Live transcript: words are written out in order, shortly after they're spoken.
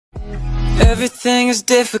Everything is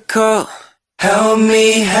difficult. Help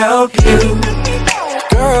me help you.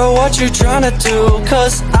 Girl, what you tryna do?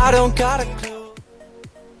 Cause I don't got a clue.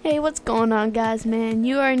 Hey, what's going on, guys, man?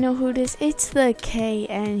 You already know who it is. It's the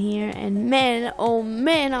KN here, and man, oh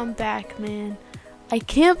man, I'm back, man. I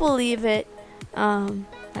can't believe it. My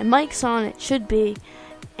mic's on, it should be.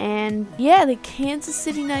 And yeah, the Kansas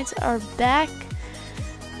City Knights are back.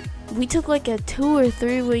 We took like a 2 or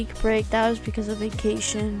 3 week break. That was because of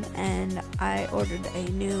vacation, and I ordered a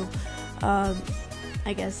new, I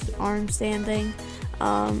guess, arm stand thing.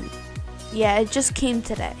 Yeah, it just came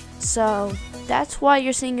today. So that's why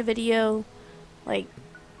you're seeing a video like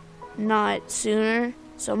not sooner.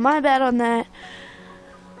 So my bad on that.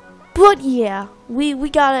 But yeah, we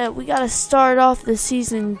gotta start off the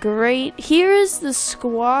season great. Here is the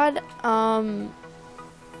squad.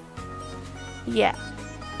 Yeah,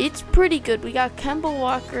 it's pretty good. We got Kemba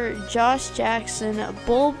Walker, Josh Jackson,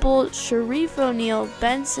 Bol Bol, Sharif O'Neal,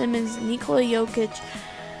 Ben Simmons, Nikola Jokic,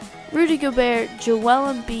 Rudy Gobert,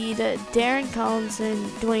 Joel Embiid, Darren Collinson,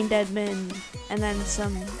 Dwayne Dedmon, and then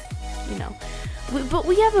some, you know. But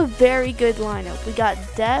we have a very good lineup. We got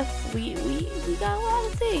depth. We got a lot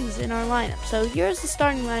of things in our lineup. So here's the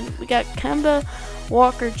starting lineup. We got Kemba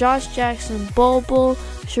Walker, Josh Jackson, Bol Bol,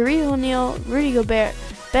 Sharif O'Neal, Rudy Gobert,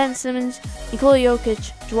 Ben Simmons, Nikola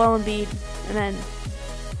Jokic, Joel Embiid, and then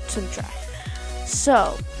some trash.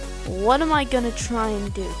 So what am I gonna try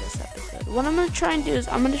and do this episode? What I'm gonna try and do is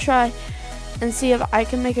I'm gonna try and see if I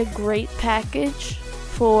can make a great package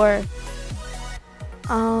for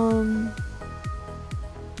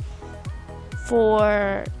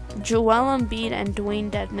Joel Embiid and Dwayne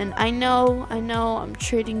Dedmon. I know I'm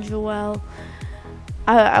trading Joel.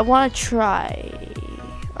 I want to try.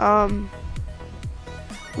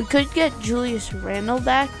 We could get Julius Randle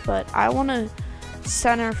back, but I want to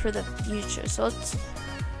center for the future. So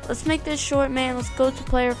let's make this short, man. Let's go to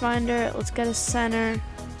Player Finder. Let's get a center.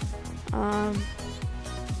 And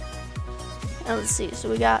let's see. So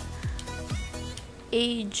we got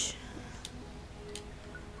age.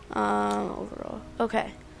 Overall.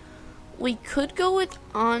 Okay. We could go with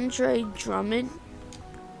Andre Drummond.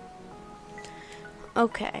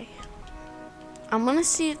 Okay. I'm gonna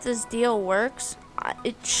see if this deal works.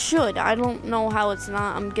 It should. I don't know how it's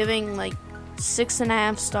not. I'm giving like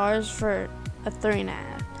 6.5 stars for a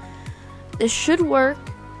 3.5. This should work.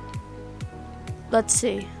 Let's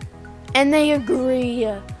see. And they agree.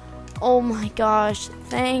 Oh my gosh,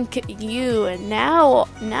 thank you. And now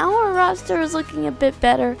our roster is looking a bit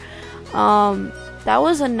better. That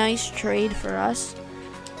was a nice trade for us.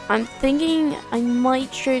 I'm thinking I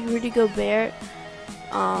might trade Rudy Gobert,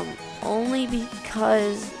 only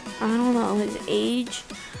because, I don't know, his age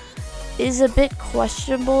is a bit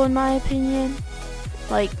questionable in my opinion.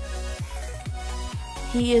 Like,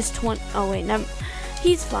 he is 20, oh wait, no,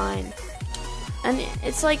 he's fine. And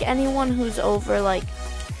it's like anyone who's over like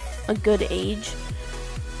a good age,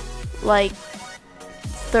 like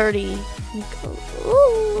 30.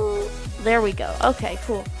 Ooh, there we go. Okay,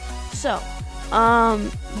 cool. So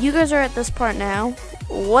you guys are at this part now.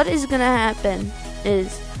 What is gonna happen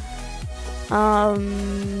is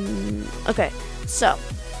okay, so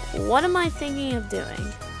what am I thinking of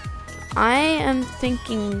doing? I am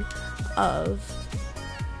thinking of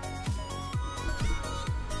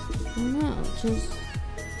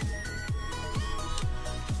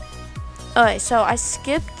okay, so I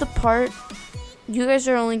skipped the part. You guys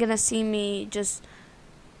are only gonna see me just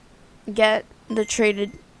get the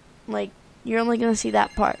traded, like, you're only gonna see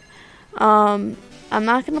that part. I'm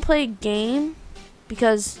not gonna play a game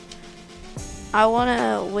because I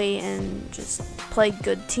wanna wait and just play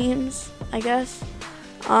good teams, I guess.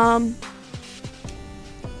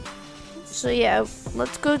 So yeah,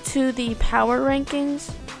 let's go to the power rankings.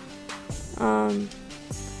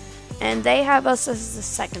 And they have us as the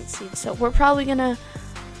 2nd seed, so we're probably gonna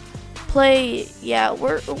play. Yeah,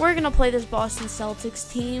 we're gonna play this Boston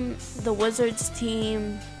Celtics team, the Wizards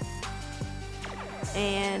team,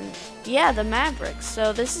 and yeah, the Mavericks.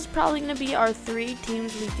 So this is probably gonna be our 3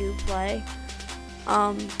 teams we do play.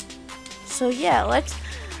 So yeah,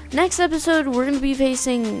 next episode we're gonna be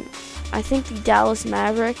facing, I think, the Dallas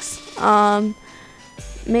Mavericks.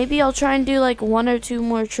 Maybe I'll try and do like 1 or 2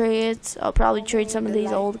 more trades. I'll probably trade some of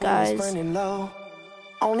these old guys.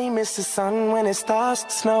 Only miss the sun when it starts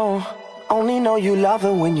to snow. Only know you love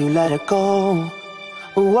her when you let her go.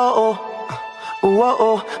 Whoa,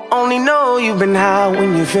 whoa. Only know you've been high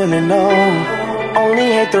when you're feeling low.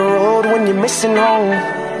 Only hate the road when you're missing home.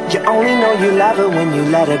 You only know you love her when you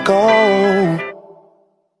let her go.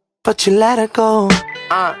 But you let her go.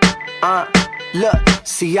 Look.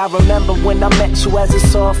 See, I remember when I met you as a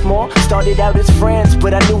sophomore. Started out as friends,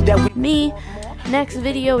 but I knew that we... Me, next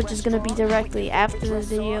video, which is going to be directly after this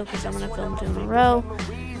video, because I'm going to film 2 in a row,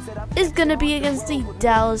 is going to be against the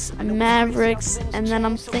Dallas Mavericks. And then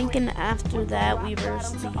I'm thinking after that, we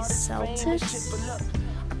verse the Celtics.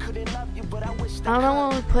 I don't know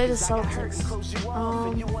when we play the Celtics.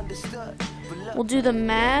 We'll do the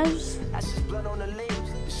Mavs,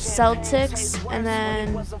 Celtics, and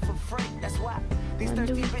then when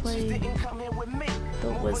do we play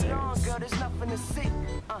the Wizards?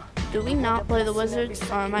 Do we not play the Wizards,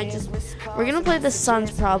 or am I just... We're gonna play the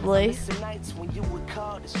Suns probably.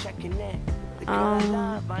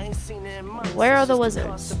 Where are the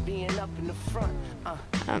Wizards?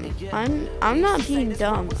 I'm not being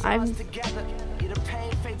dumb. I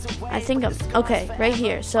think I'm okay right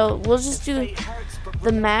here. So we'll just do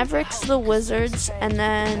the Mavericks, the Wizards, and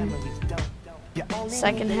then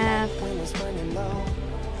second half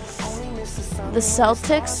the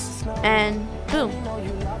Celtics, and boom.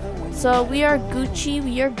 So we are Gucci,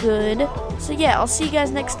 we are good. So yeah, I'll see you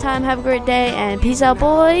guys next time. Have a great day, and peace out,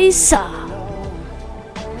 boys.